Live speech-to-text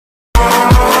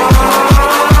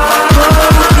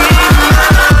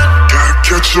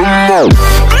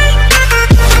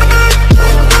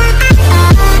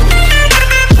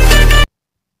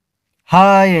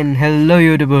Hi and hello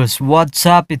YouTubers, what's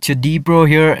up? It's your D-Pro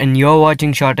here and you're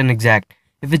watching Short and Exact.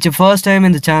 If it's your first time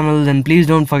in the channel, then please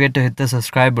don't forget to hit the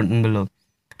subscribe button below.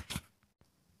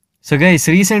 So guys,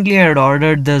 recently I had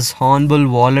ordered this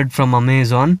hornbull wallet from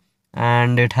Amazon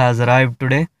and it has arrived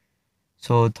today.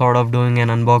 So thought of doing an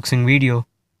unboxing video.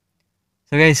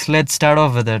 So guys, let's start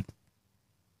off with it.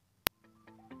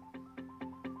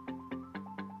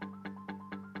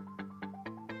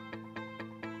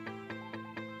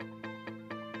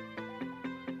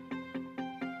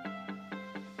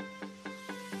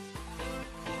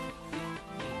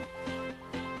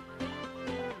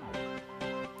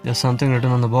 There's something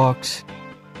written on the box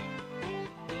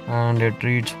and it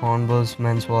reads Hornbull's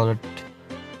men's wallet.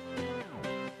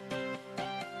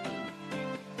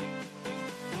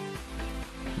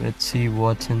 Let's see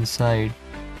what's inside.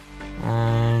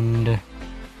 And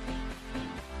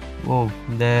whoa,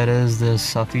 there is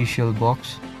this official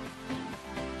box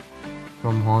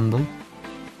from Hornbull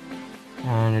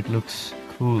and it looks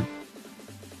cool.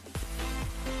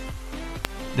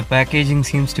 The packaging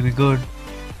seems to be good.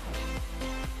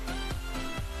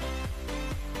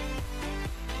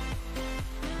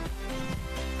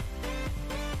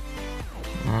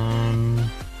 And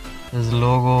there's a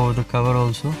logo over the cover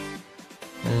also.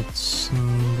 It's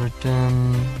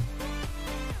written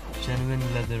genuine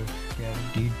leather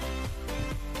guaranteed.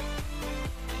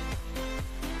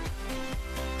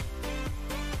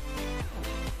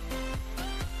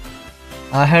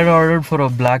 I had ordered for a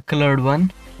black colored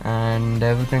one and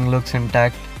everything looks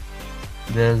intact.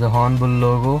 There's a hornbull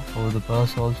logo over the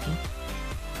purse also.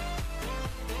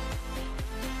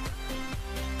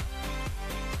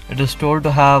 It is told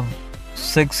to have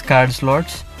 6 card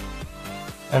slots,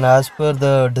 and as per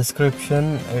the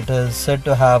description it is said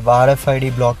to have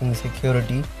RFID blocking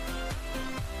security.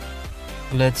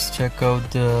 Let's check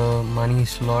out the money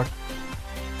slot,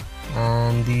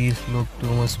 and these look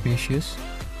too much spacious.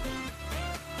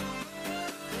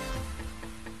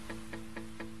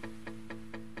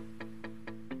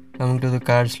 Coming to the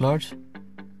card slots,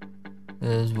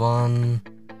 there's 1,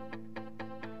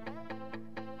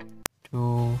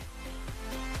 2,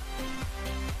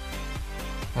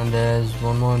 and there's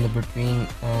one more in the between,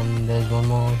 and there's one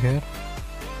more over here,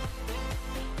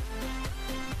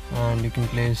 and you can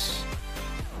place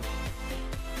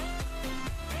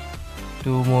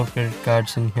 2 more credit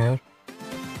cards in here.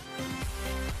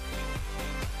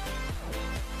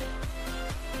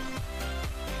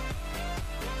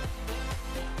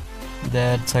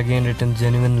 That's again written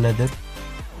genuine leather.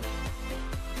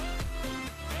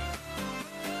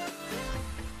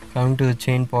 Coming to the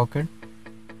chain pocket,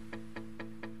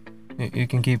 you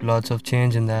can keep lots of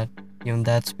change in that, even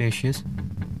that's spacious.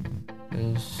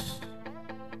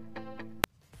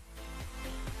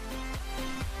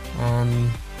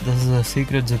 And this is a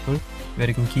secret zipper where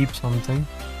you can keep something.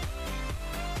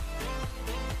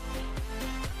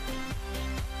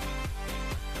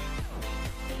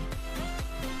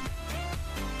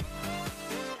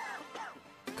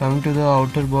 Coming to the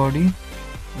outer body,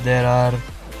 there are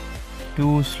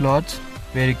 2 slots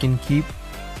where you can keep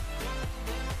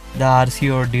the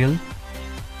RC or deal,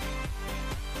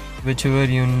 whichever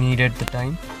you need at the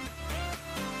time.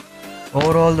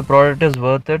 Overall, the product is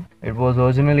worth it. It was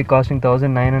originally costing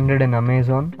 1900 in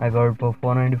Amazon. I got it for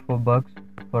 494 bucks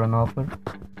for an offer.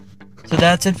 So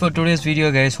that's it for today's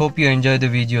video guys. Hope you enjoyed the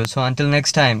video. So until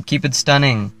next time, keep it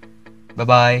stunning. Bye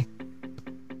bye.